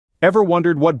Ever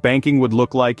wondered what banking would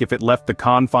look like if it left the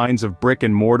confines of brick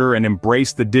and mortar and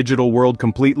embraced the digital world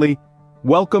completely?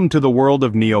 Welcome to the world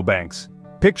of neobanks.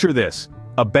 Picture this,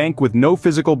 a bank with no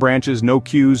physical branches, no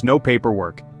queues, no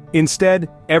paperwork. Instead,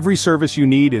 every service you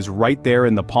need is right there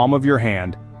in the palm of your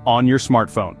hand, on your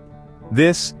smartphone.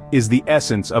 This is the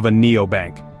essence of a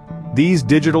neobank. These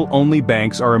digital-only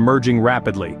banks are emerging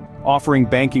rapidly, offering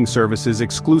banking services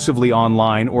exclusively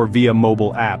online or via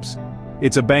mobile apps.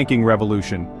 It's a banking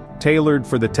revolution, tailored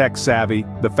for the tech-savvy,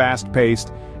 the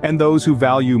fast-paced, and those who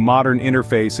value modern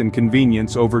interface and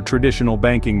convenience over traditional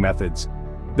banking methods.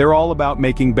 They're all about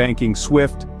making banking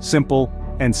swift, simple,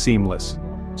 and seamless.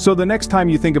 So the next time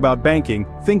you think about banking,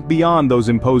 think beyond those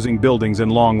imposing buildings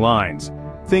and long lines.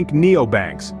 Think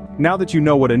neobanks. Now that you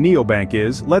know what a neobank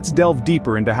is, let's delve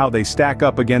deeper into how they stack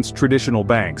up against traditional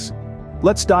banks.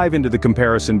 Let's dive into the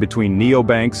comparison between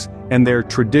neobanks and their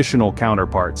traditional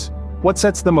counterparts. What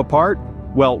sets them apart?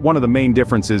 Well, one of the main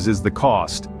differences is the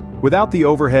cost. Without the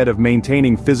overhead of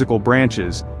maintaining physical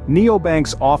branches,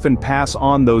 neobanks often pass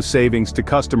on those savings to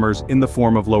customers in the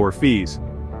form of lower fees.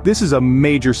 This is a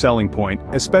major selling point,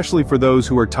 especially for those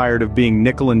who are tired of being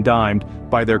nickel and dimed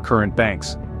by their current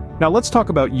banks. Now let's talk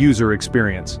about user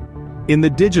experience. In the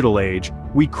digital age,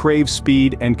 we crave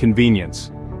speed and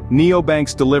convenience.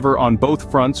 Neobanks deliver on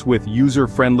both fronts with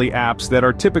user-friendly apps that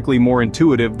are typically more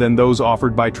intuitive than those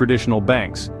offered by traditional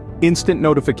banks. Instant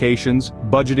notifications,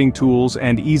 budgeting tools,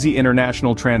 and easy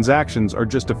international transactions are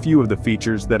just a few of the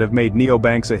features that have made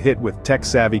neobanks a hit with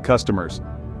tech-savvy customers.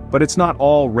 But it's not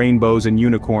all rainbows and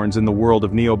unicorns in the world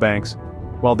of neobanks.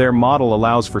 While their model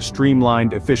allows for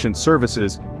streamlined, efficient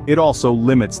services, it also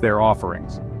limits their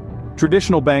offerings.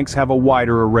 Traditional banks have a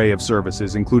wider array of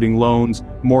services, including loans,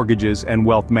 mortgages, and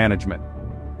wealth management.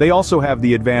 They also have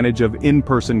the advantage of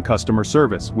in-person customer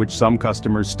service, which some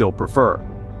customers still prefer.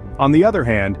 On the other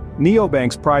hand,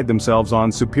 neobanks pride themselves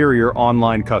on superior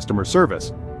online customer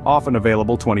service, often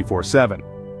available 24/7.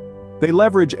 They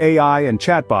leverage AI and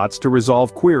chatbots to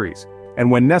resolve queries, and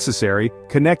when necessary,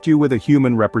 connect you with a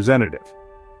human representative.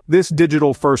 This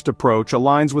digital-first approach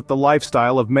aligns with the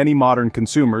lifestyle of many modern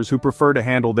consumers who prefer to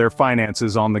handle their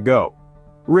finances on the go.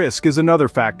 Risk is another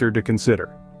factor to consider.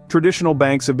 Traditional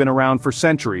banks have been around for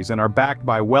centuries and are backed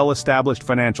by well-established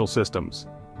financial systems.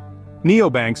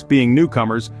 Neobanks, being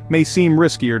newcomers, may seem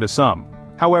riskier to some.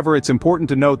 However, it's important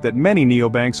to note that many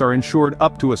neobanks are insured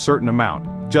up to a certain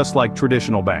amount, just like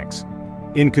traditional banks.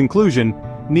 In conclusion,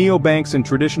 neobanks and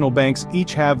traditional banks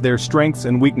each have their strengths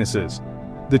and weaknesses.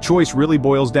 The choice really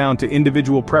boils down to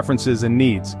individual preferences and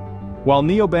needs. While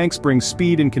neobanks bring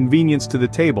speed and convenience to the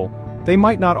table, they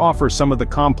might not offer some of the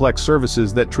complex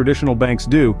services that traditional banks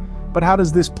do, but how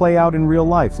does this play out in real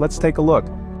life? Let's take a look.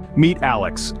 Meet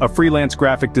Alex, a freelance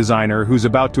graphic designer who's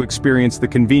about to experience the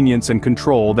convenience and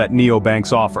control that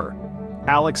neobanks offer.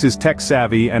 Alex is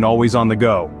tech-savvy and always on the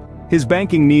go. His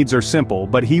banking needs are simple,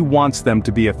 but he wants them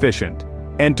to be efficient.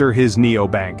 Enter his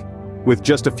neobank. With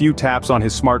just a few taps on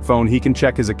his smartphone, he can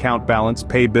check his account balance,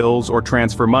 pay bills, or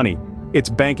transfer money. It's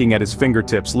banking at his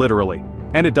fingertips, literally.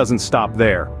 And it doesn't stop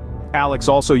there. Alex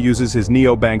also uses his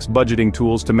neobank's budgeting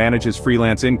tools to manage his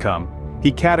freelance income.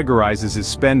 He categorizes his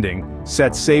spending,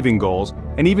 sets saving goals,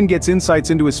 and even gets insights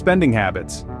into his spending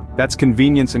habits. That's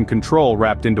convenience and control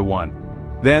wrapped into one.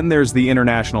 Then there's the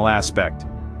international aspect.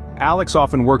 Alex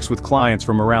often works with clients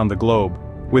from around the globe.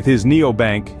 With his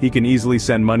neobank, he can easily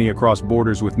send money across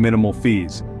borders with minimal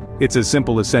fees. It's as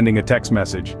simple as sending a text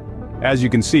message. As you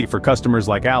can see, for customers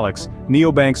like Alex,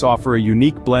 neobanks offer a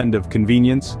unique blend of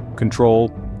convenience,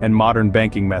 control, and modern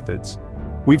banking methods.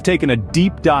 We've taken a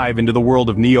deep dive into the world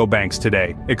of neobanks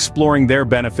today, exploring their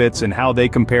benefits and how they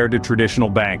compare to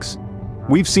traditional banks.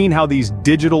 We've seen how these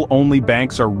digital-only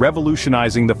banks are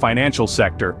revolutionizing the financial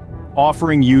sector,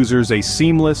 offering users a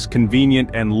seamless,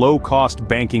 convenient, and low-cost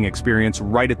banking experience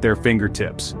right at their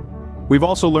fingertips. We've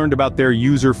also learned about their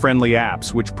user-friendly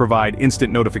apps, which provide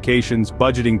instant notifications,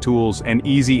 budgeting tools, and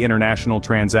easy international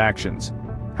transactions.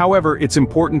 However, it's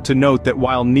important to note that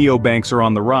while neobanks are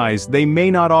on the rise, they may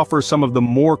not offer some of the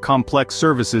more complex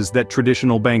services that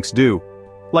traditional banks do.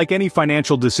 Like any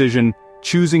financial decision,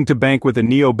 choosing to bank with a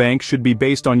neobank should be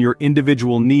based on your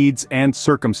individual needs and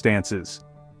circumstances.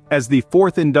 As the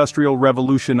fourth industrial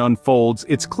revolution unfolds,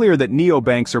 it's clear that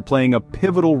neobanks are playing a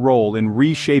pivotal role in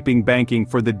reshaping banking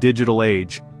for the digital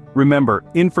age. Remember,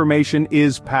 information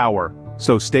is power.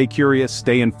 So stay curious,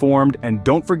 stay informed, and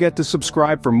don't forget to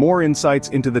subscribe for more insights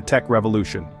into the tech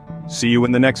revolution. See you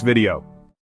in the next video.